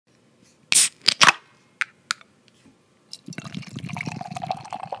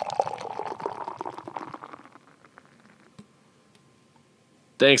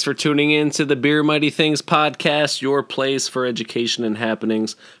Thanks for tuning in to the Beer Mighty Things podcast, your place for education and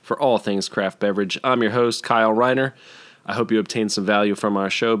happenings for all things craft beverage. I'm your host, Kyle Reiner. I hope you obtained some value from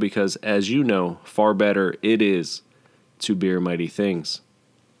our show because, as you know, far better it is to Beer Mighty Things.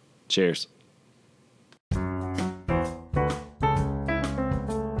 Cheers. All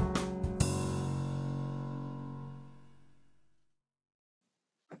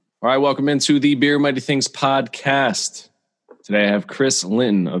right, welcome into the Beer Mighty Things podcast. Today I have Chris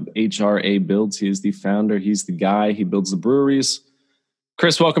Linton of HRA Builds. He is the founder. He's the guy. He builds the breweries.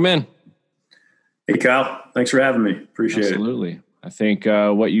 Chris, welcome in. Hey, Kyle. Thanks for having me. Appreciate it. Absolutely. I think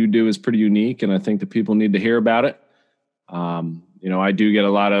what you do is pretty unique, and I think that people need to hear about it. I do get a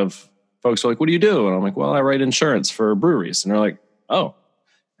lot of folks who are like, what do you do? And I'm like, well, I write insurance for breweries. And they're like, oh.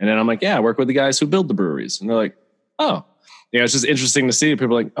 And then I'm like, yeah, I work with the guys who build the breweries. And they're like, oh. It's just interesting to see.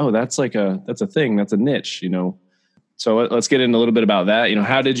 People are like, oh, that's a thing. That's a niche, So let's get into a little bit about that.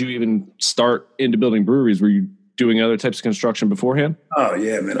 How did you even start into building breweries? Were you doing other types of construction beforehand? Oh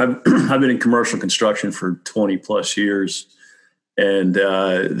yeah, man. I've been in commercial construction for 20 plus years. And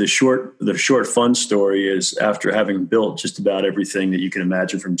the short fun story is after having built just about everything that you can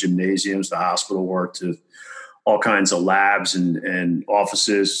imagine, from gymnasiums to hospital work to all kinds of labs and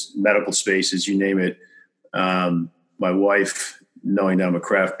offices, medical spaces, you name it. My wife, knowing that I'm a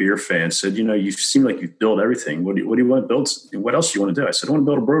craft beer fan, said, you seem like you've built everything. What do you want to build? What else do you want to do? I said, I want to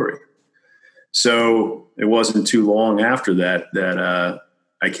build a brewery. So it wasn't too long after that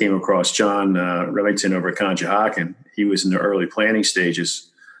I came across John Remington over at Conshohocken. He was in the early planning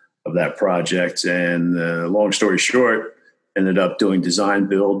stages of that project. And long story short, ended up doing design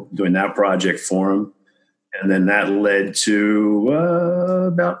build, doing that project for him. And then that led to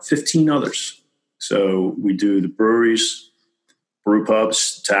about 15 others. So we do the breweries, brew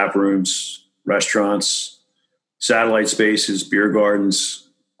pubs, tap rooms, restaurants, satellite spaces, beer gardens.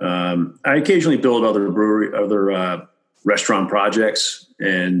 I occasionally build other restaurant projects,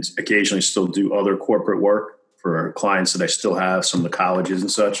 and occasionally still do other corporate work for clients that I still have, some of the colleges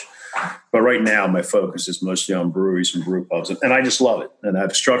and such. But right now, my focus is mostly on breweries and brew pubs, and I just love it. And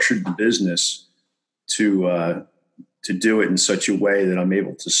I've structured the business to do it in such a way that I'm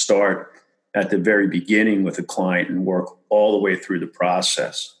able to start at the very beginning with a client and work all the way through the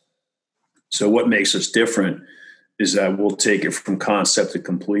process. So what makes us different is that we'll take it from concept to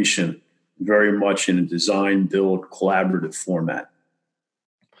completion very much in a design, build, collaborative format.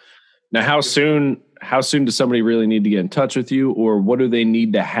 Now, how soon does somebody really need to get in touch with you, or what do they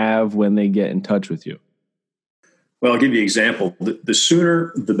need to have when they get in touch with you? Well, I'll give you an example. The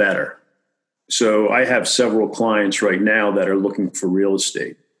sooner, the better. So I have several clients right now that are looking for real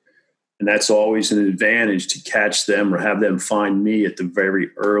estate. And that's always an advantage to catch them or have them find me at the very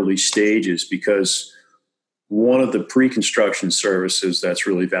early stages, because one of the pre-construction services that's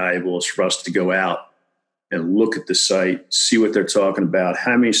really valuable is for us to go out and look at the site, see what they're talking about,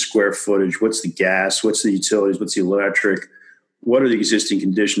 how many square footage, what's the gas, what's the utilities, what's the electric, what are the existing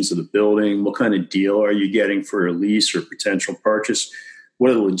conditions of the building, what kind of deal are you getting for a lease or potential purchase, what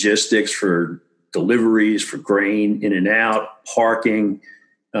are the logistics for deliveries, for grain in and out, parking.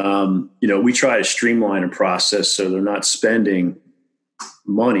 We try to streamline a process so they're not spending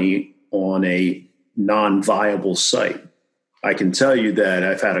money on a non-viable site. I can tell you that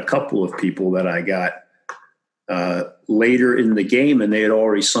I've had a couple of people that I got later in the game, and they had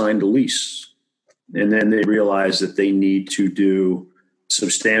already signed a lease. And then they realized that they need to do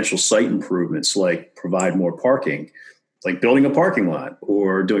substantial site improvements, like provide more parking, like building a parking lot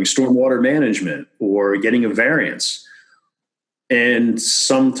or doing stormwater management or getting a variance. And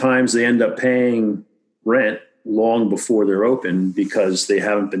sometimes they end up paying rent long before they're open because they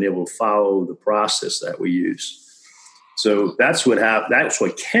haven't been able to follow the process that we use. So that's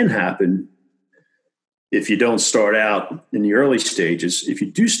what can happen if you don't start out in the early stages. If you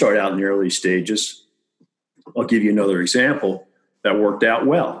do start out in the early stages, I'll give you another example that worked out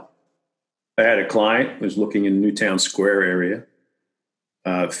well. I had a client who was looking in the Newtown Square area,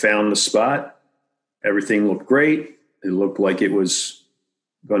 found the spot. Everything looked great. It looked like it was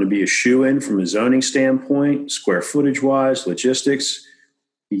going to be a shoe-in from a zoning standpoint, square footage-wise, logistics.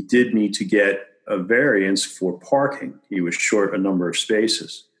 He did need to get a variance for parking. He was short a number of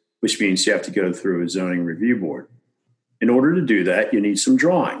spaces, which means you have to go through a zoning review board. In order to do that, you need some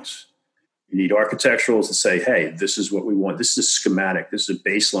drawings. You need architecturals to say, hey, this is what we want. This is a schematic. This is a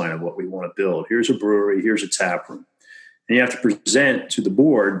baseline of what we want to build. Here's a brewery. Here's a tap room. And you have to present to the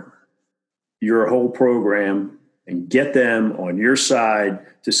board your whole program and get them on your side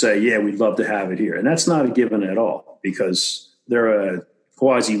to say, yeah, we'd love to have it here. And that's not a given at all, because they're a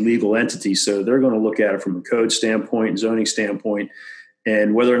quasi-legal entity. So they're going to look at it from a code standpoint, zoning standpoint,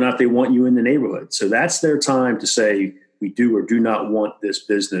 and whether or not they want you in the neighborhood. So that's their time to say, we do or do not want this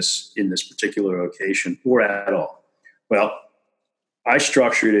business in this particular location or at all. Well, I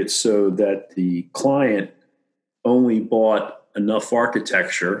structured it so that the client only bought enough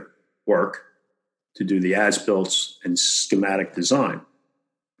architecture work to do the as-built and schematic design.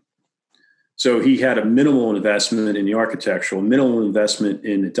 So he had a minimal investment in the architectural, minimal investment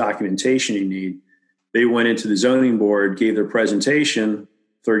in the documentation you need. They went into the zoning board, gave their presentation.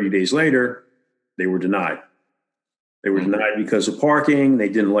 30 days later, they were denied. They were denied because of parking. They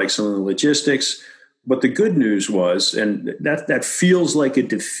didn't like some of the logistics. But the good news was, and that feels like a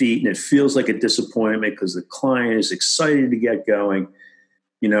defeat and it feels like a disappointment because the client is excited to get going.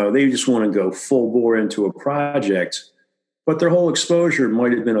 You know, they just want to go full bore into a project, but their whole exposure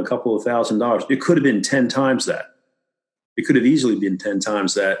might have been a couple of $1,000s. It could have been 10 times that. It could have easily been 10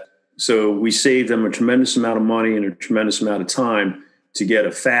 times that. So we saved them a tremendous amount of money and a tremendous amount of time to get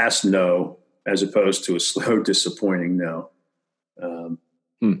a fast no as opposed to a slow, disappointing no.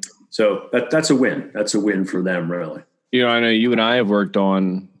 So that's a win. That's a win for them, really. You know, I know you and I have worked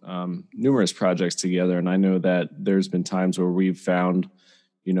on numerous projects together, and I know that there's been times where we've found,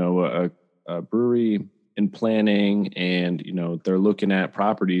 you know, a brewery in planning and, you know, they're looking at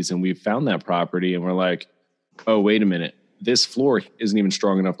properties and we've found that property and we're like, oh, wait a minute. This floor isn't even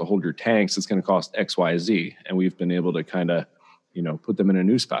strong enough to hold your tanks. It's going to cost X, Y, Z. And we've been able to kind of, you know, put them in a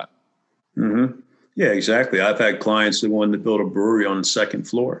new spot. Mm-hmm. Yeah, exactly. I've had clients that wanted to build a brewery on the second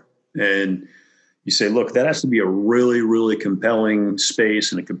floor. And you say, look, that has to be a really, really compelling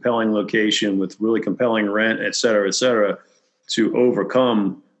space and a compelling location with really compelling rent, et cetera, to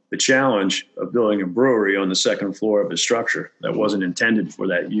overcome the challenge of building a brewery on the second floor of a structure that wasn't intended for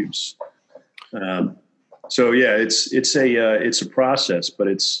that use. So yeah, it's a process, but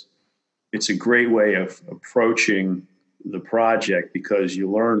it's a great way of approaching the project because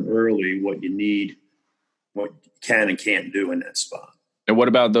you learn early what you need, what you can and can't do in that spot. And what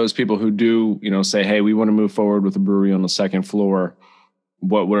about those people who do, you know, say, hey, we want to move forward with a brewery on the second floor?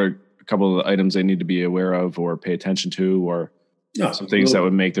 What are a couple of the items they need to be aware of or pay attention to, or some things that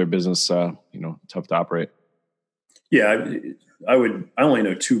would make their business, you know, tough to operate? Yeah, I only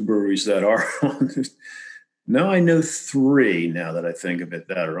know 2 breweries that are on this. No, I know 3 now that I think of it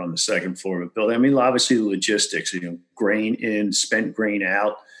that are on the second floor of a building. I mean, obviously the logistics, you know, grain in, spent grain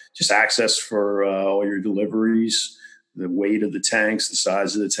out, just access for all your deliveries, the weight of the tanks, the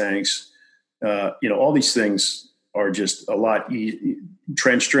size of the tanks. You know, all these things are just a lot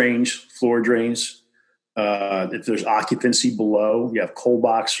trench drains, floor drains. If there's occupancy below, you have cold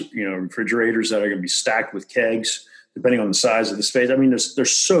box, you know, refrigerators that are going to be stacked with kegs, depending on the size of the space. I mean,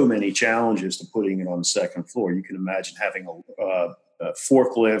 there's so many challenges to putting it on the second floor. You can imagine having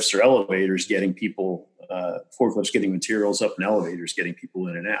forklifts or elevators getting people, forklifts getting materials up and elevators getting people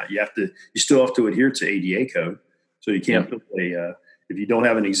in and out. You still have to adhere to ADA code. So you can't build if you don't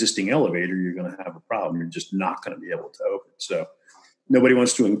have an existing elevator, you're going to have a problem. You're just not going to be able to open. So nobody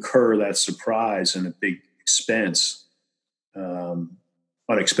wants to incur that surprise and a big expense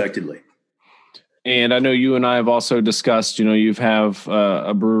unexpectedly. And I know you and I have also discussed, you know, you have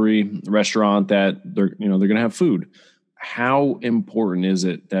a brewery restaurant that they're going to have food. How important is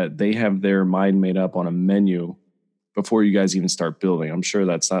it that they have their mind made up on a menu before you guys even start building? I'm sure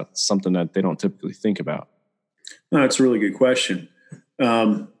that's not something that they don't typically think about. No, that's a really good question.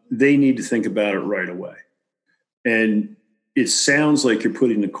 They need to think about it right away. And it sounds like you're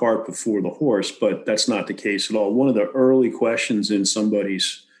putting the cart before the horse, but that's not the case at all. One of the early questions in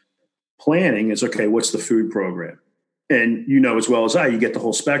somebody's planning is, okay, what's the food program? And you know as well as I, you get the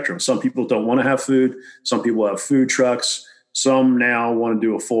whole spectrum. Some people don't want to have food. Some people have food trucks. Some now want to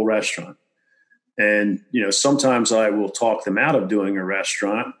do a full restaurant. And, you know, sometimes I will talk them out of doing a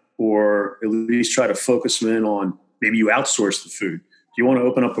restaurant or at least try to focus them in on maybe you outsource the food. Do you want to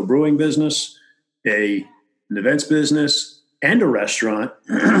open up a brewing business, an events business, and a restaurant?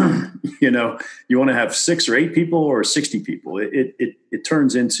 You know, you want to have 6 or 8 people or 60 people. It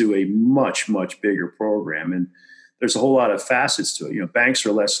turns into a much, much bigger program. And there's a whole lot of facets to it. You know, banks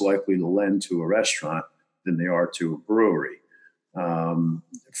are less likely to lend to a restaurant than they are to a brewery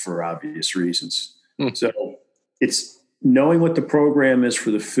for obvious reasons. So it's knowing what the program is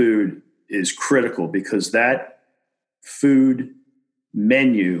for the food is critical because that food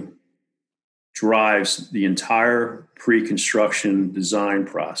menu drives the entire pre-construction design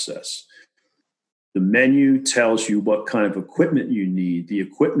process. The menu tells you what kind of equipment you need. The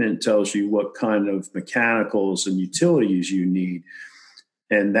equipment tells you what kind of mechanicals and utilities you need.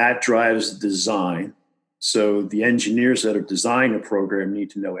 And that drives design. So the engineers that are designing a program need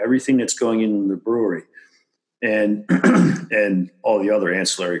to know everything that's going in the brewery. and and all the other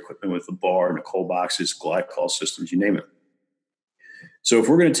ancillary equipment with the bar and the cold boxes, glycol systems, you name it. So if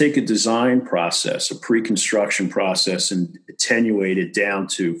we're going to take a design process, a pre-construction process, and attenuate it down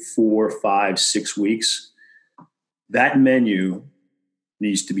to 4, 5, 6 weeks, that menu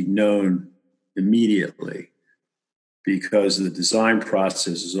needs to be known immediately, because the design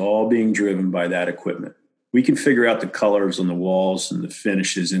process is all being driven by that equipment. We can figure out the colors on the walls and the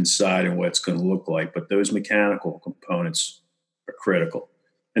finishes inside and what it's going to look like, but those mechanical components are critical.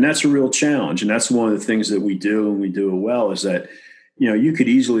 And that's a real challenge. And that's one of the things that we do, and we do it well, is that, you could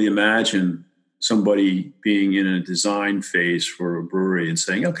easily imagine somebody being in a design phase for a brewery and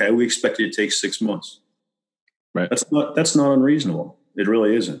saying, okay, we expect it to take 6 months. Right. That's not unreasonable. It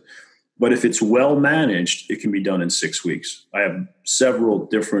really isn't. But if it's well managed, it can be done in 6 weeks. I have several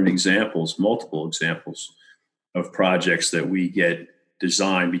different examples, multiple examples of projects that we get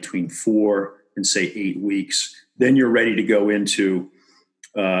designed between 4 and say 8 weeks. Then you're ready to go into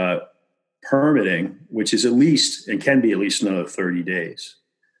permitting, which is at least, and can be at least another 30 days.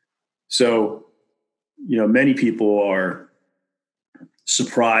 So, many people are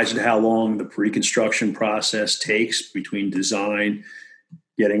surprised at how long the pre-construction process takes between design,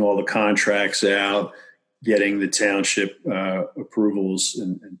 getting all the contracts out, getting the township approvals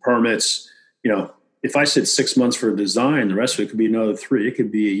and permits. If I said 6 months for a design, the rest of it could be another 3. It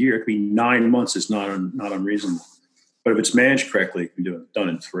could be a year. It could be 9 months. It's not unreasonable. But if it's managed correctly, it can be done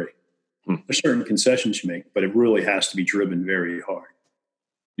in 3. There's certain concessions you make, but it really has to be driven very hard.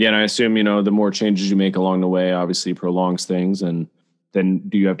 Yeah, and I assume, the more changes you make along the way, obviously prolongs things. And then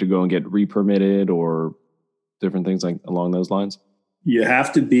do you have to go and get re-permitted or different things like along those lines? You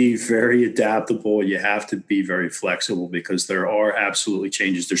have to be very adaptable. You have to be very flexible, because there are absolutely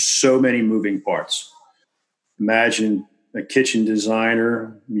changes. There's so many moving parts. Imagine a kitchen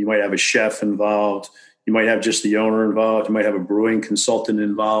designer. You might have a chef involved. You might have just the owner involved. You might have a brewing consultant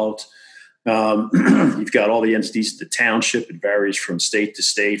involved. You've got all the entities, the township. It varies from state to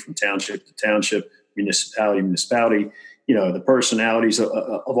state, from township to township, municipality to municipality. The personalities of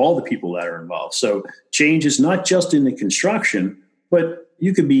all the people that are involved. So change is not just in the construction, but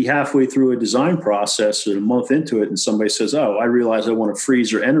you could be halfway through a design process or a month into it, and somebody says, oh, I realize I want a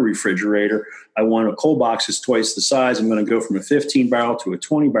freezer and a refrigerator. I want a cold box that's twice the size. I'm going to go from a 15 barrel to a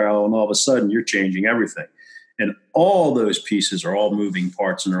 20 barrel. And all of a sudden you're changing everything. And all those pieces are all moving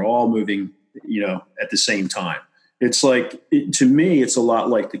parts, and they're all moving, at the same time. It's like, to me, it's a lot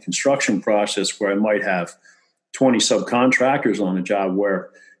like the construction process, where I might have 20 subcontractors on a job,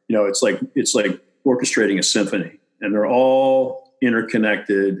 where, it's like orchestrating a symphony, and they're all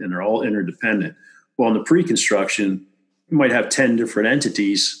interconnected and they're all interdependent. Well, in the pre-construction, you might have 10 different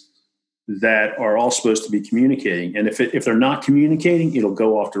entities that are all supposed to be communicating. And if they're not communicating, it'll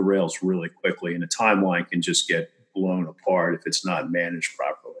go off the rails really quickly, and the timeline can just get blown apart if it's not managed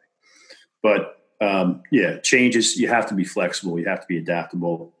properly. But changes, you have to be flexible, you have to be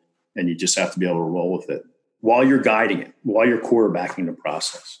adaptable, and you just have to be able to roll with it while you're guiding it, while you're quarterbacking the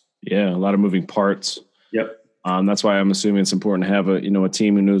process. Yeah, a lot of moving parts. Yep. That's why I'm assuming it's important to have a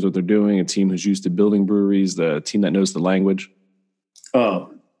team who knows what they're doing, a team who's used to building breweries, the team that knows the language.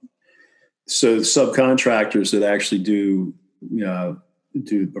 So the subcontractors that actually do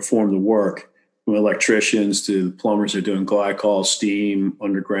perform the work, from electricians to the plumbers that are doing glycol, steam,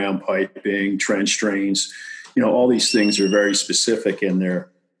 underground piping, trench drains, all these things are very specific, and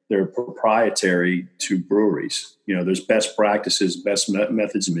they're proprietary to breweries. There's best practices, best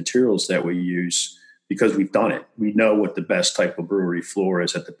methods and materials that we use, because we've done it. We know what the best type of brewery floor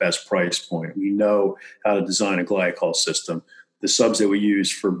is at the best price point. We know how to design a glycol system. The subs that we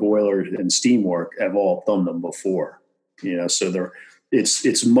use for boiler and steam work have all done them before. So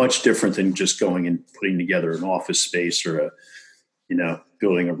it's much different than just going and putting together an office space or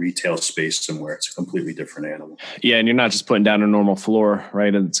building a retail space somewhere. It's a completely different animal. Yeah, and you're not just putting down a normal floor,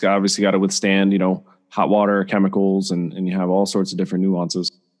 right? It's obviously got to withstand, hot water, chemicals, and you have all sorts of different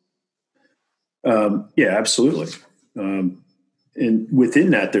nuances. Yeah, absolutely. And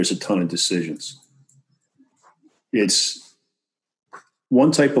within that, there's a ton of decisions. It's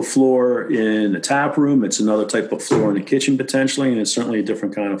one type of floor in a tap room. It's another type of floor in a kitchen potentially, and it's certainly a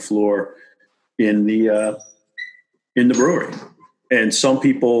different kind of floor in the brewery. And some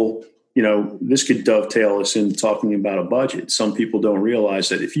people, this could dovetail us in talking about a budget. Some people don't realize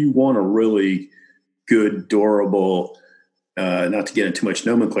that if you want a really good, durable, not to get into too much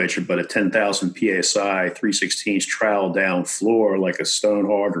nomenclature, but a 10,000 PSI 3/16 trowel down floor, like a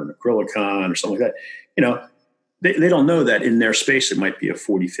Stonehard or an Acrylicon or something like that, they don't know that in their space it might be a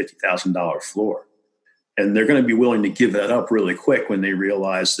 $40,000, $50,000 floor. And they're going to be willing to give that up really quick when they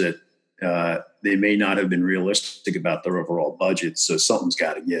realize that they may not have been realistic about their overall budget. So something's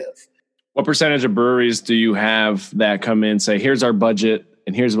got to give. What percentage of breweries do you have that come in, say, here's our budget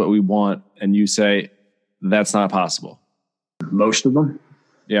and here's what we want, and you say, that's not possible? Most of them.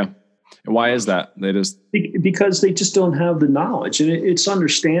 Yeah. And why is that? Because they just don't have the knowledge, and it's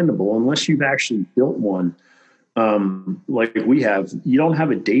understandable unless you've actually built one. Like we have, you don't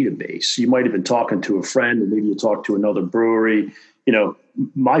have a database. You might have been talking to a friend, and maybe you talk to another brewery.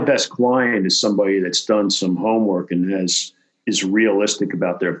 My best client is somebody that's done some homework and is realistic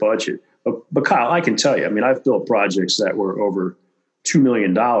about their budget. But Kyle, I can tell you, I mean, I've built projects that were over $2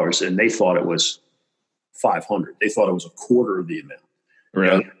 million, and they thought it was 500. They thought it was a quarter of the amount.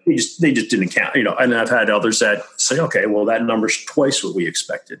 Really? They just didn't count. And I've had others that say, okay, well, that number's twice what we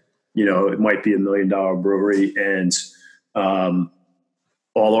expected. It might be $1 million brewery, and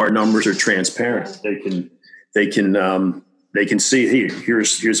all our numbers are transparent. They can see, hey,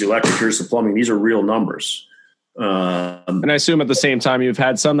 here's the electric, here's the plumbing. These are real numbers. And I assume at the same time you've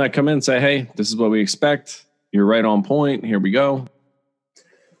had some that come in and say, hey, this is what we expect. You're right on point. Here we go.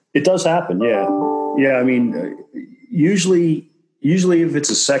 It does happen. Yeah. Yeah. I mean, usually if it's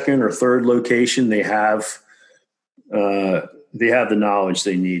a second or third location, they have the knowledge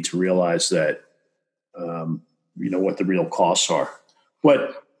they need to realize that, what the real costs are.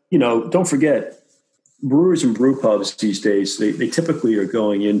 But, don't forget, brewers and brew pubs these days, they typically are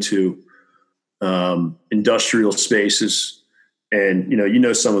going into industrial spaces. And,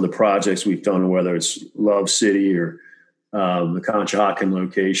 some of the projects we've done, whether it's Love City or the Conshohocken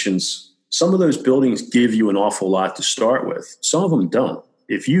locations, some of those buildings give you an awful lot to start with. Some of them don't.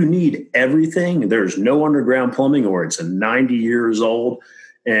 If you need everything, there's no underground plumbing, or it's 90 years old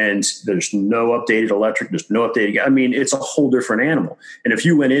and there's no updated electric, there's no updated, I mean, it's a whole different animal. And if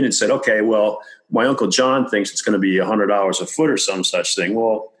you went in and said, okay, well, my Uncle John thinks it's going to be $100 a foot or some such thing.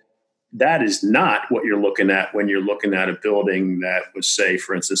 Well, that is not what you're looking at when you're looking at a building that was, say,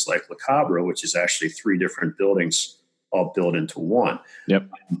 for instance, like La Cabra, which is actually 3 different buildings all built into one. Yep.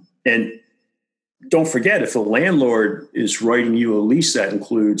 And don't forget, if a landlord is writing you a lease that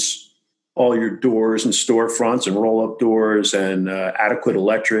includes all your doors and storefronts and roll-up doors and adequate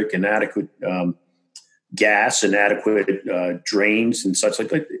electric and adequate gas and adequate drains and such like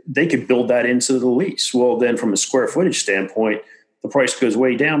that, they could build that into the lease. Well, then from a square footage standpoint, the price goes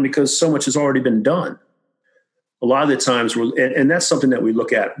way down because so much has already been done. A lot of the times, and that's something that we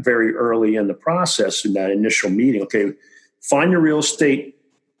look at very early in the process in that initial meeting. Okay, find your real estate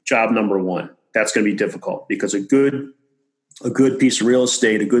job number one. That's going to be difficult because a good piece of real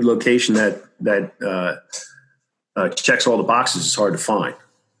estate, a good location that checks all the boxes is hard to find.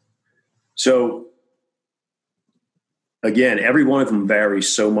 So again, every one of them varies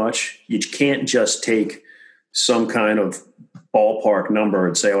so much. You can't just take some kind of ballpark number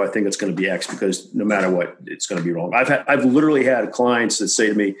and say, oh, I think it's going to be X, because no matter what, it's going to be wrong. I've literally had clients that say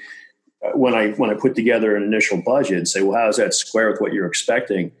to me, when I put together an initial budget, and say, well, how does that square with what you're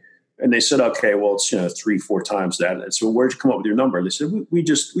expecting? And they said, okay, well, it's 3-4 times that. And so where'd you come up with your number? They said, we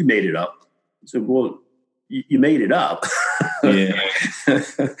made it up. I said, well, you made it up. Yeah.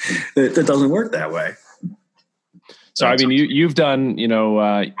 That doesn't work that way. So, I mean, you've done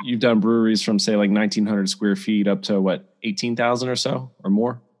breweries from, say, like 1,900 square feet up to what, 18,000 or so or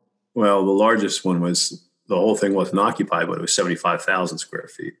more? Well, the largest one was, the whole thing wasn't occupied, but it was 75,000 square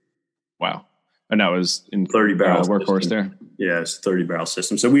feet. Wow. And that was in 30 barrel workhorse system. there. Yeah, it's a 30 barrel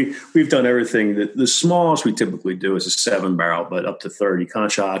system. So we've done everything. The smallest we typically do is a 7 barrel, but up to 30.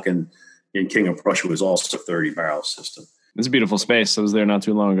 Conshohocken in King of Prussia was also a 30 barrel system. It's a beautiful space. I was there not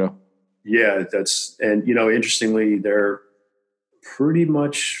too long ago. Yeah, interestingly, they're pretty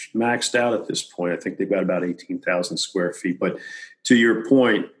much maxed out at this point. I think they've got about 18,000 square feet. But to your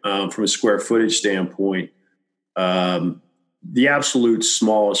point, from a square footage standpoint, the absolute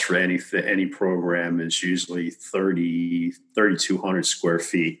smallest for any program is usually 3,200 square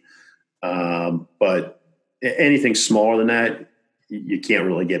feet. But anything smaller than that, you can't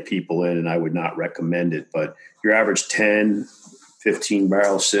really get people in, and I would not recommend it. But your average 10, 15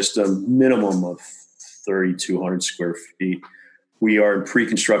 barrel system, minimum of 3,200 square feet. We are in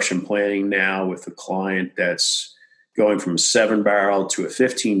pre-construction planning now with a client that's going from a 7 barrel to a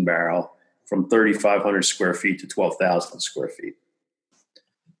 15 barrel, from 3,500 square feet to 12,000 square feet.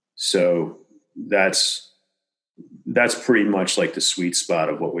 So that's pretty much like the sweet spot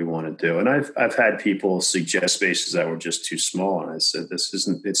of what we want to do. And I've had people suggest spaces that were just too small, and I said,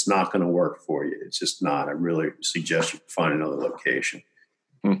 it's not going to work for you. It's just not. I really suggest you find another location.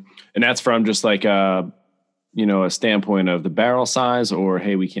 And that's from just like a standpoint of the barrel size, or,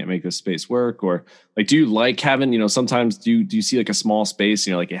 hey, we can't make this space work? Or like, do you like having, sometimes do you see like a small space,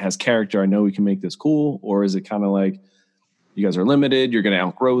 like it has character, I know we can make this cool? Or is it kind of like you guys are limited, you're going to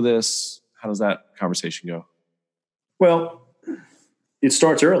outgrow this? How does that conversation go? Well, it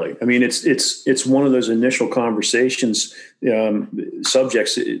starts early. I mean, it's one of those initial conversations,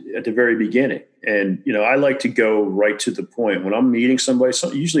 subjects at the very beginning. And, I like to go right to the point when I'm meeting somebody.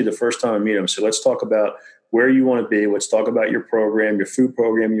 Usually the first time I meet them, so let's talk about where you want to be. Let's talk about your program, your food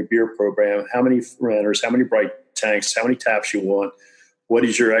program, your beer program, how many renters, how many bright tanks, how many taps you want. What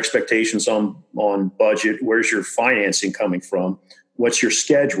is your expectations on budget? Where's your financing coming from? What's your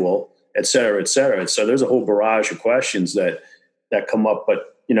schedule, et cetera, et cetera. So there's a whole barrage of questions that come up,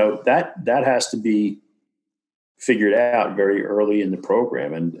 but that has to be figured out very early in the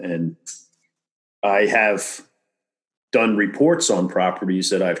program. And I have done reports on properties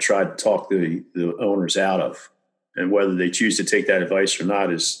that I've tried to talk the owners out of, and whether they choose to take that advice or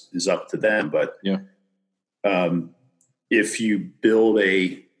not is up to them. But if you build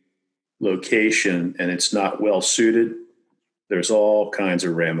a location and it's not well suited, there's all kinds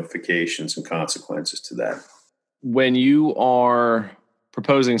of ramifications and consequences to that. When you are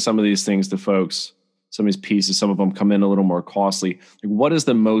proposing some of these things to folks, some of these pieces, some of them come in a little more costly. Like, what is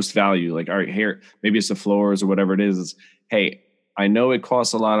the most value? Like, all right, here, maybe it's the floors or whatever it is. Hey, I know it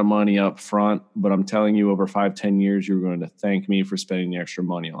costs a lot of money up front, but I'm telling you, over 5-10 years, you're going to thank me for spending the extra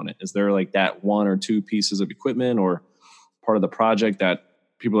money on it. Is there like that one or two pieces of equipment or part of the project that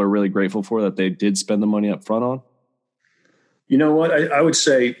people are really grateful for that they did spend the money up front on? You know what? I would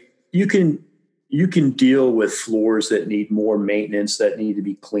say you can deal with floors that need more maintenance, that need to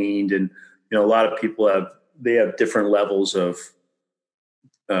be cleaned. And, a lot of people have different levels of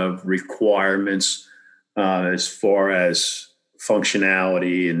requirements as far as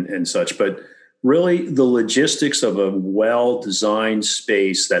functionality and such. But really the logistics of a well-designed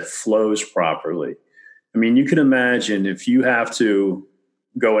space that flows properly. I mean, you can imagine if you have to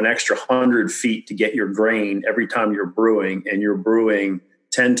go an extra 100 feet to get your grain every time you're brewing, and you're brewing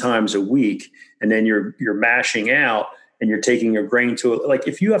 10 times a week, and then you're mashing out and you're taking your grain to it. Like,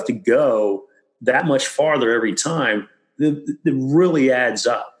 if you have to go that much farther every time, it really adds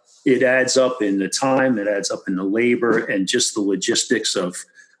up. It adds up in the time, it adds up in the labor, and just the logistics of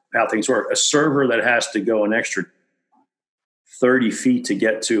how things work. A server that has to go an extra 30 feet to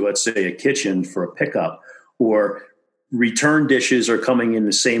get to, let's say, a kitchen for a pickup, or return dishes are coming in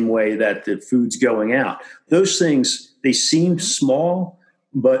the same way that the food's going out. Those things, they seem small,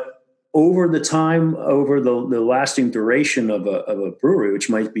 but over the time, over the lasting duration of a brewery, which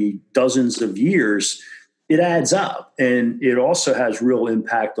might be dozens of years, it adds up. And it also has real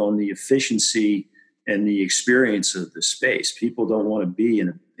impact on the efficiency and the experience of the space. People don't want to be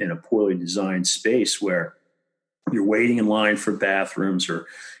in a poorly designed space where you're waiting in line for bathrooms, or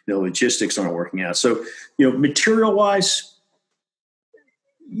logistics aren't working out. So, material wise,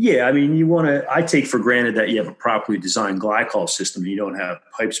 yeah, I mean, I take for granted that you have a properly designed glycol system and you don't have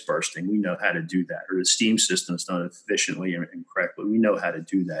pipes bursting. We know how to do that. Or the steam system is done efficiently and correctly. We know how to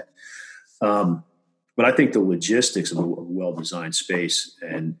do that. But I think the logistics of a well-designed space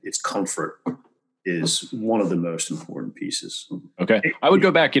and its comfort is one of the most important pieces. Okay. I would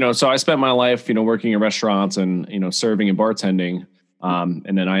go back, so I spent my life, working in restaurants and, serving and bartending.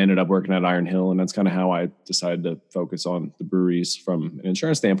 And then I ended up working at Iron Hill, and that's kind of how I decided to focus on the breweries from an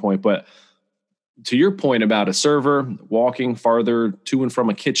insurance standpoint. But to your point about a server walking farther to and from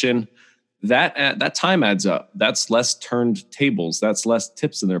a kitchen, that time adds up. That's less turned tables. That's less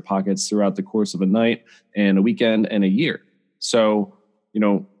tips in their pockets throughout the course of a night and a weekend and a year. So,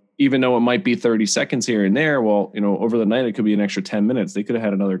 even though it might be 30 seconds here and there, well, over the night, it could be an extra 10 minutes. They could have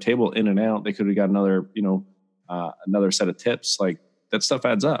had another table in and out. They could have got another, another set of tips. Like, that stuff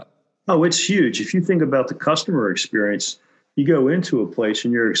adds up. Oh, it's huge. If you think about the customer experience, you go into a place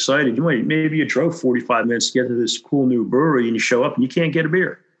and you're excited. Maybe you drove 45 minutes to get to this cool new brewery, and you show up and you can't get a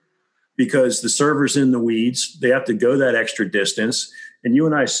beer because the server's in the weeds. They have to go that extra distance. And you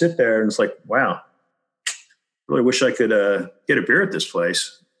and I sit there and it's like, wow, really wish I could get a beer at this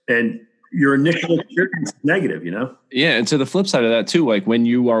place. And your initial experience is negative, Yeah. And to the flip side of that too, like when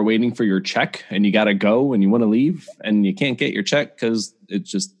you are waiting for your check and you got to go and you want to leave and you can't get your check because it's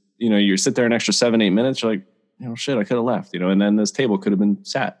just, you sit there an extra 7-8 minutes. You're like, shit, I could have left, and then this table could have been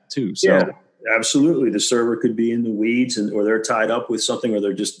sat too. So yeah, absolutely. The server could be in the weeds or they're tied up with something, or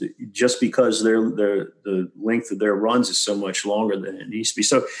they're just because the length of their runs is so much longer than it needs to be.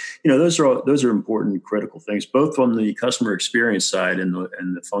 So, those are important, critical things, both from the customer experience side and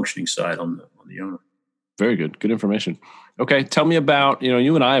the functioning side on the owner. Very good. Good information. Okay. Tell me about,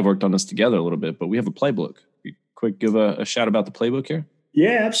 you and I have worked on this together a little bit, but we have a playbook. quick give a shout about the playbook here?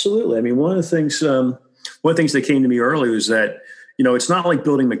 Yeah, absolutely. I mean, one of the things that came to me early was that, it's not like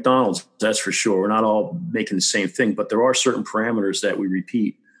building McDonald's, that's for sure. We're not all making the same thing, but there are certain parameters that we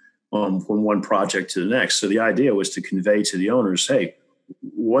repeat from one project to the next. So the idea was to convey to the owners, hey,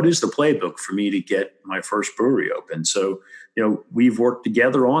 what is the playbook for me to get my first brewery open? So, we've worked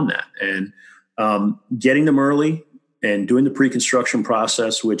together on that, and getting them early and doing the pre-construction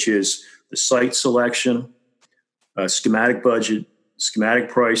process, which is the site selection, schematic budget, schematic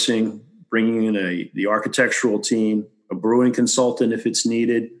pricing, bringing in the architectural team, a brewing consultant if it's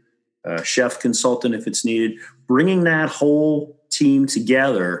needed, a chef consultant if it's needed, bringing that whole team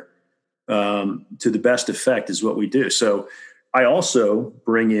together to the best effect is what we do. So I also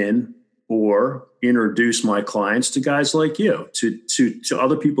bring in or introduce my clients to guys like you, to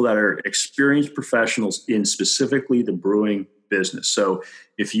other people that are experienced professionals in specifically the brewing business. So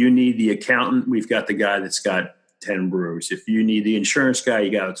if you need the accountant, we've got the guy that's got 10 breweries. If you need the insurance guy,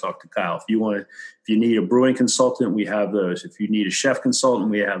 you got to talk to Kyle. If you need a brewing consultant, we have those. If you need a chef consultant,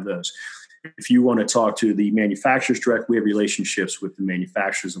 we have those. If you want to talk to the manufacturers direct, we have relationships with the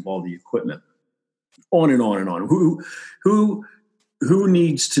manufacturers of all the equipment. On and on and on. Who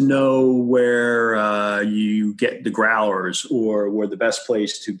needs to know where you get the growlers, or where the best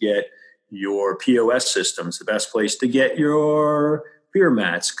place to get your POS systems, the best place to get your beer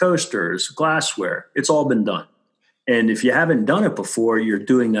mats, coasters, glassware? It's all been done. And if you haven't done it before, you're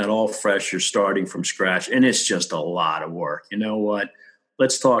doing that all fresh. You're starting from scratch, and it's just a lot of work. You know what?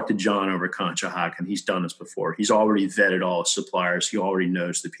 Let's talk to John over at Conshohocken. He's done this before. He's already vetted all his suppliers. He already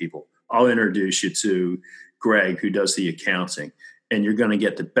knows the people. I'll introduce you to Greg, who does the accounting, and you're going to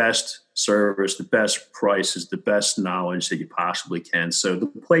get the best service, the best prices, the best knowledge that you possibly can. So the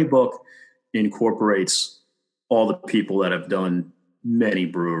playbook incorporates all the people that have done many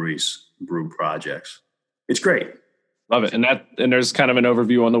brew projects. It's great. Love it. And there's kind of an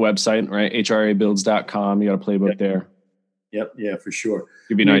overview on the website, right? HRAbuilds.com. You got a playbook there. Yep. Yeah, for sure.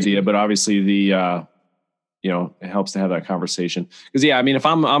 Give you an idea, but obviously it helps to have that conversation. Because if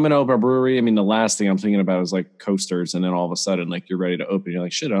I'm going to open a brewery, the last thing I'm thinking about is like coasters, and then all of a sudden, like, you're ready to open, you're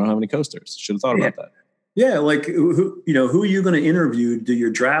like, shit, I don't have any coasters. Should have thought about that. Yeah, like who are you going to interview to do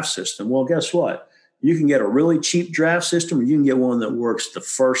your draft system? Well, guess what? You can get a really cheap draft system, or you can get one that works the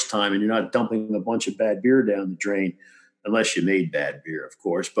first time, and you're not dumping a bunch of bad beer down the drain, unless you made bad beer, of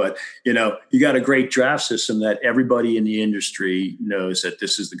course. But, you got a great draft system that everybody in the industry knows that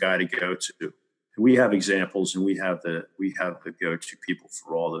this is the guy to go to. We have examples, and we have the go-to people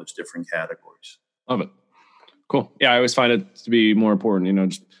for all those different categories. Love it. Cool. Yeah, I always find it to be more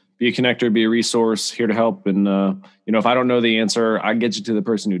important, just be a connector, be a resource, here to help. And, if I don't know the answer, I get you to the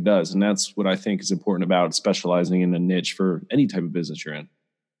person who does. And that's what I think is important about specializing in a niche for any type of business you're in.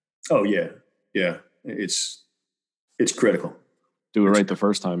 Oh, yeah. Yeah. It's critical. Do it right the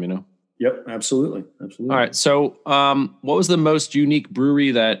first time, Yep, absolutely. Absolutely. All right. So what was the most unique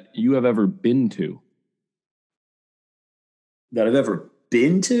brewery that you have ever been to? That I've ever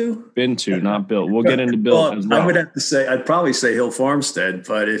been to? Been to, not built. We'll get into built as well. I would have to say, I'd probably say Hill Farmstead,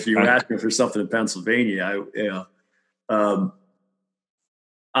 but if you were asking for something in Pennsylvania,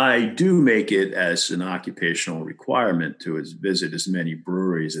 I do make it as an occupational requirement to visit as many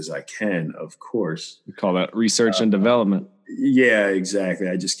breweries as I can, of course. We call that research and development. Yeah, exactly.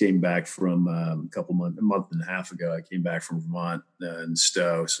 I just came back from a month and a half ago. I came back from Vermont and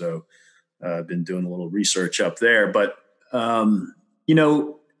Stowe. So I've been doing a little research up there. But,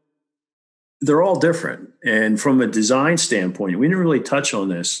 they're all different. And from a design standpoint, we didn't really touch on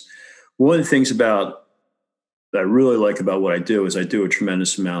this. One of the things that I really like about what I do is I do a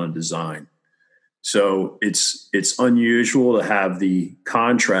tremendous amount of design. So it's unusual to have the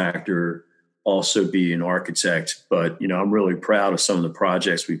contractor also be an architect, but I'm really proud of some of the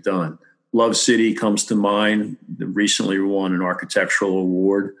projects we've done. Love City comes to mind. They recently won an architectural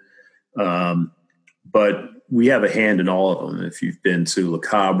award, but we have a hand in all of them. If you've been to La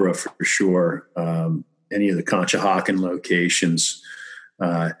Cabra, for sure, any of the Conshohocken locations.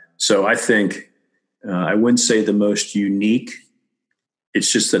 So I think I wouldn't say the most unique.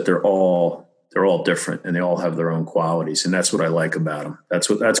 It's just that they're all different, and they all have their own qualities, and that's what I like about them. That's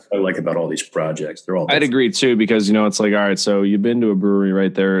what I like about all these projects. They're all different. I'd agree too, because it's like, all right, so you've been to a brewery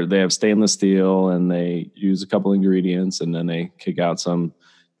right there. They have stainless steel, and they use a couple ingredients, and then they kick out some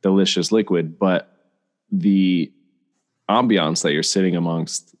delicious liquid. But the ambiance that you're sitting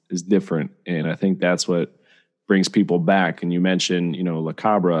amongst is different, and I think that's what brings people back. And you mentioned, La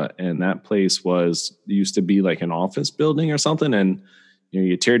Cabra, and that place used to be like an office building or something, and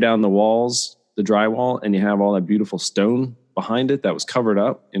you tear down the walls, the drywall, and you have all that beautiful stone behind it that was covered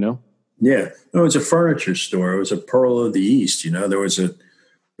up, Yeah. No, it was a furniture store. It was a Pearl of the East. There was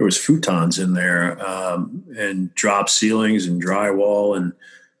futons in there, and drop ceilings and drywall and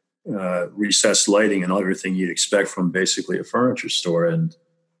recessed lighting and everything you'd expect from basically a furniture store. And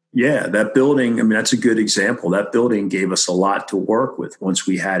yeah, that building, I mean, that's a good example. That building gave us a lot to work with once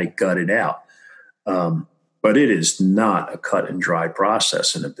we had it gutted out. But it is not a cut and dry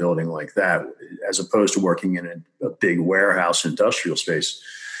process in a building like that, as opposed to working in a big warehouse industrial space.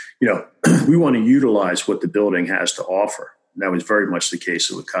 We want to utilize what the building has to offer. And that was very much the case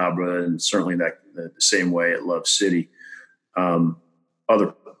at La Cabra, and certainly the same way at Love City.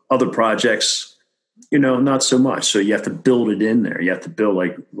 Other projects, not so much. So you have to build it in there. You have to build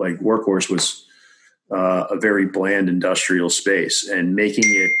like Workhorse was a very bland industrial space, and making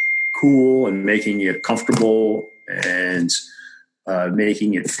it cool and making it comfortable and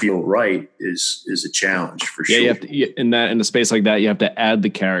making it feel right is a challenge for sure. Yeah, you have to, in a space like that, you have to add the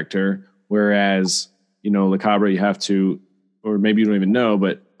character. Whereas, La Cabra, you have to, or maybe you don't even know,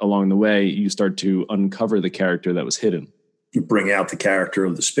 but along the way, you start to uncover the character that was hidden. You bring out the character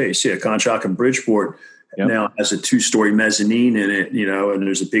of the space. Yeah, Conshohocken and Bridgeport now has a 2-story mezzanine in it, and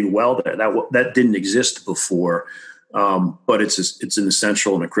there's a big well there. That didn't exist before, but it's an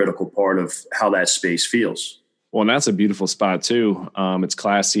essential and a critical part of how that space feels. Well, and that's a beautiful spot too. It's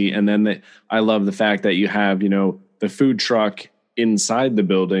classy. And then I love the fact that you have, the food truck inside the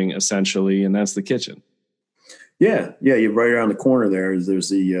building essentially, and that's the kitchen. Yeah. You're right around the corner there. There's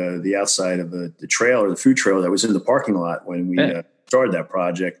the outside of the trail, or the food trail that was in the parking lot when we started that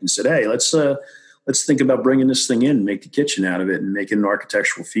project, and said, hey, let's think about bringing this thing in and make the kitchen out of it and make it an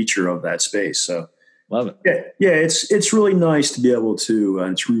architectural feature of that space. So love it. Yeah. It's really nice to be able to,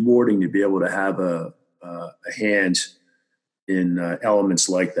 it's rewarding to be able to have a hand in elements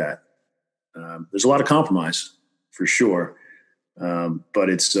like that. There's a lot of compromise for sure. But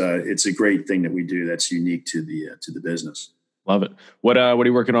it's a great thing that we do that's unique to the business. Love it. What are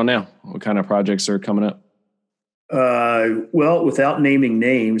you working on now? What kind of projects are coming up? Well, without naming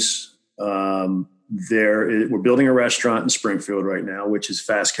names, we're building a restaurant in Springfield right now, which is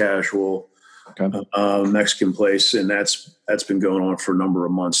fast casual, Mexican place, and that's been going on for a number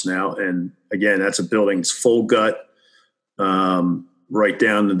of months now. And again, that's a building. It's full gut, right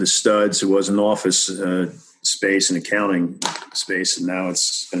down to the studs. It was an office space and accounting space, and now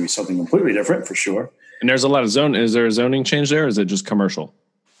it's going to be something completely different for sure. And there's a lot of zone. Is there a zoning change there, or is it just commercial?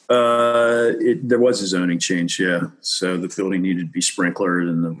 There was a zoning change, yeah. So the building needed to be sprinklered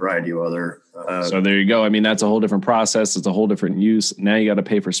and a variety of other. So there you go. I mean, that's a whole different process. It's a whole different use. Now you got to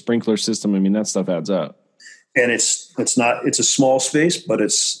pay for sprinkler system. I mean, that stuff adds up. And it's a small space, but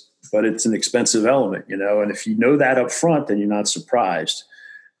it's an expensive element, And if you know that up front, then you're not surprised.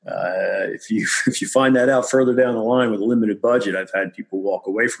 If you find that out further down the line with a limited budget, I've had people walk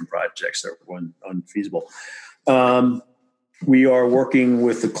away from projects that were unfeasible. We are working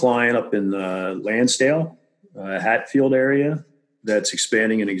with a client up in Lansdale, Hatfield area, that's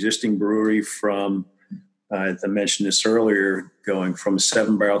expanding an existing brewery from, as I mentioned this earlier, going from a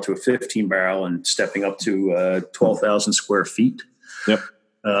 7-barrel to a 15-barrel and stepping up to 12,000 square feet. Yep.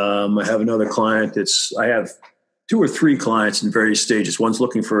 I have another client I have 2 or 3 clients in various stages. One's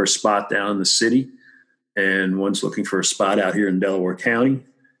looking for a spot down in the city, and one's looking for a spot out here in Delaware County.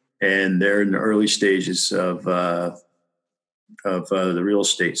 And they're in the early stages of the real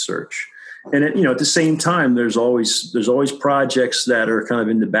estate search. And at the same time, there's always projects that are kind of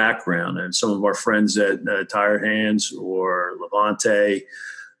in the background. And some of our friends at Tired Hands or Levante,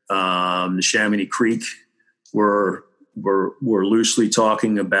 the Chamonix Creek, were loosely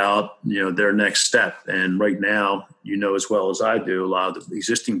talking about their next step. And right now, as well as I do, a lot of the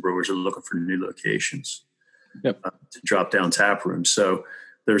existing brewers are looking for new locations to drop down tap rooms. So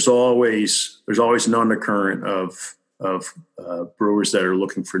there's always an undercurrent of brewers that are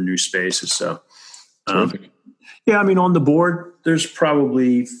looking for new spaces. So, on the board, there's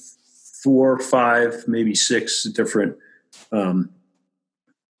probably 4 or 5, maybe 6 different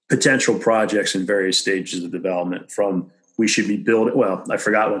potential projects in various stages of development. From we should be building. Well, I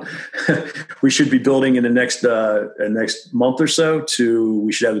forgot one. We should be building in the next month or so. To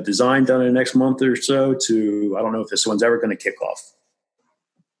we should have the design done in the next month or so. To I don't know if this one's ever going to kick off,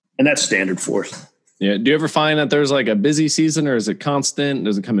 and that's standard for us. Yeah. Do you ever find that there's like a busy season, or is it constant?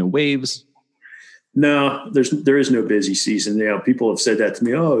 Does it come in waves? No, there is no busy season. People have said that to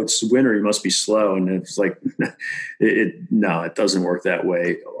me. Oh, it's winter, you must be slow. And it's like, it doesn't work that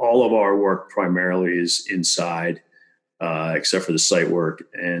way. All of our work primarily is inside, except for the site work.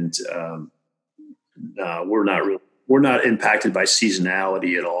 And we're not impacted by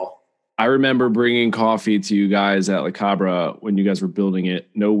seasonality at all. I remember bringing coffee to you guys at La Cabra when you guys were building it,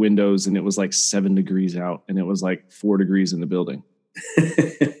 no windows, and it was like 7 degrees out, and it was like 4 degrees in the building.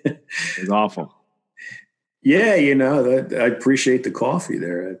 It was awful. Yeah, I appreciate the coffee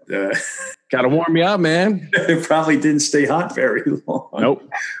there. Got to warm you up, man. It probably didn't stay hot very long. Nope.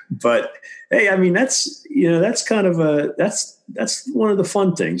 But hey, I mean, that's kind of that's one of the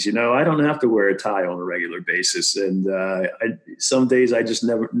fun things. I don't have to wear a tie on a regular basis, and some days I just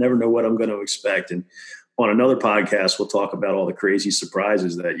never know what I'm going to expect. And on another podcast, we'll talk about all the crazy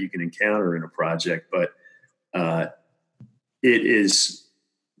surprises that you can encounter in a project. But it is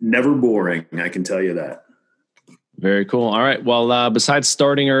never boring. I can tell you that. Very cool. All right. Well, besides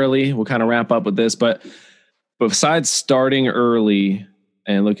starting early, we'll kind of wrap up with this, but besides starting early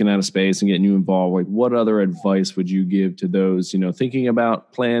and looking at a space and getting you involved, like what other advice would you give to those, thinking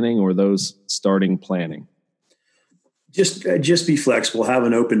about planning or those starting planning? Just be flexible, have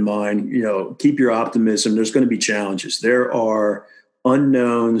an open mind, keep your optimism. There's going to be challenges. There are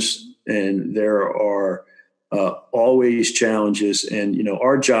unknowns and there are always challenges. And,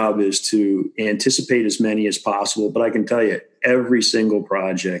 our job is to anticipate as many as possible. But I can tell you, every single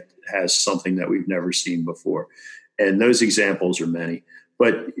project has something that we've never seen before. And those examples are many.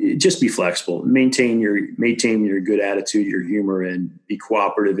 But just be flexible, maintain your good attitude, your humor, and be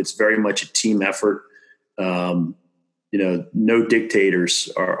cooperative. It's very much a team effort. No dictators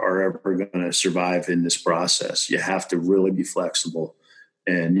are ever going to survive in this process. You have to really be flexible,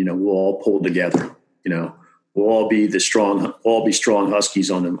 and we'll all pull together. We'll all be strong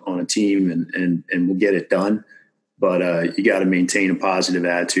Huskies on a team, and we'll get it done. But you got to maintain a positive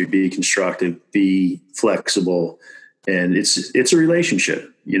attitude, be constructive, be flexible, and it's a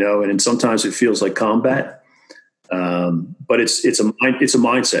relationship, And sometimes it feels like combat, but it's a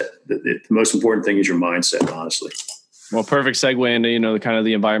mindset. The most important thing is your mindset, honestly. Well, perfect segue into, the kind of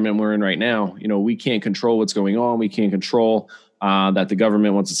the environment we're in right now. We can't control what's going on. We can't control that the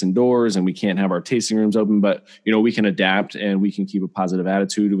government wants us indoors and we can't have our tasting rooms open, but, we can adapt and we can keep a positive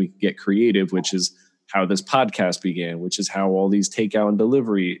attitude and we can get creative, which is how this podcast began, which is how all these takeout and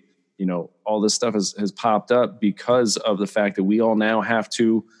delivery, all this stuff has popped up because of the fact that we all now have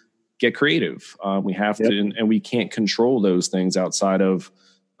to get creative. We have to, and we can't control those things outside of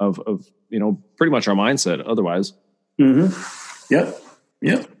pretty much our mindset otherwise. Mm-hmm.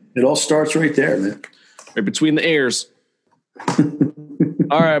 Yep. It all starts right there, man. Right between the ears.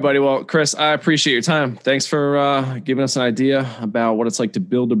 All right, buddy. Well, Chris, I appreciate your time. Thanks for giving us an idea about what it's like to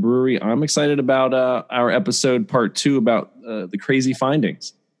build a brewery. I'm excited about our episode part 2 about the crazy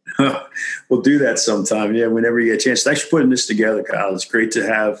findings. We'll do that sometime. Yeah, whenever you get a chance. Thanks for putting this together, Kyle. It's great to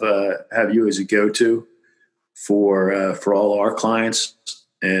have you as a go-to for all our clients.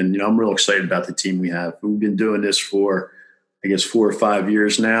 And, I'm real excited about the team we have. We've been doing this for, I guess, 4 or 5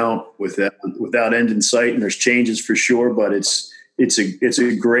 years now without end in sight. And there's changes for sure, but it's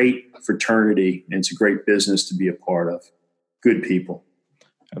a great fraternity and it's a great business to be a part of. Good people.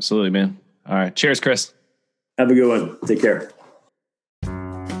 Absolutely, man. All right. Cheers, Chris. Have a good one. Take care.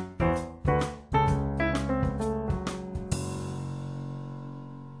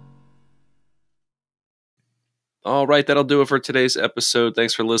 All right, that'll do it for today's episode.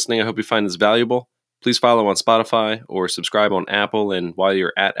 Thanks for listening. I hope you find this valuable. Please follow on Spotify or subscribe on Apple. And while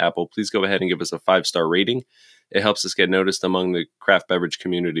you're at Apple, please go ahead and give us a 5-star rating. It helps us get noticed among the craft beverage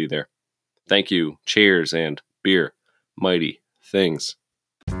community there. Thank you. Cheers and beer. Mighty things.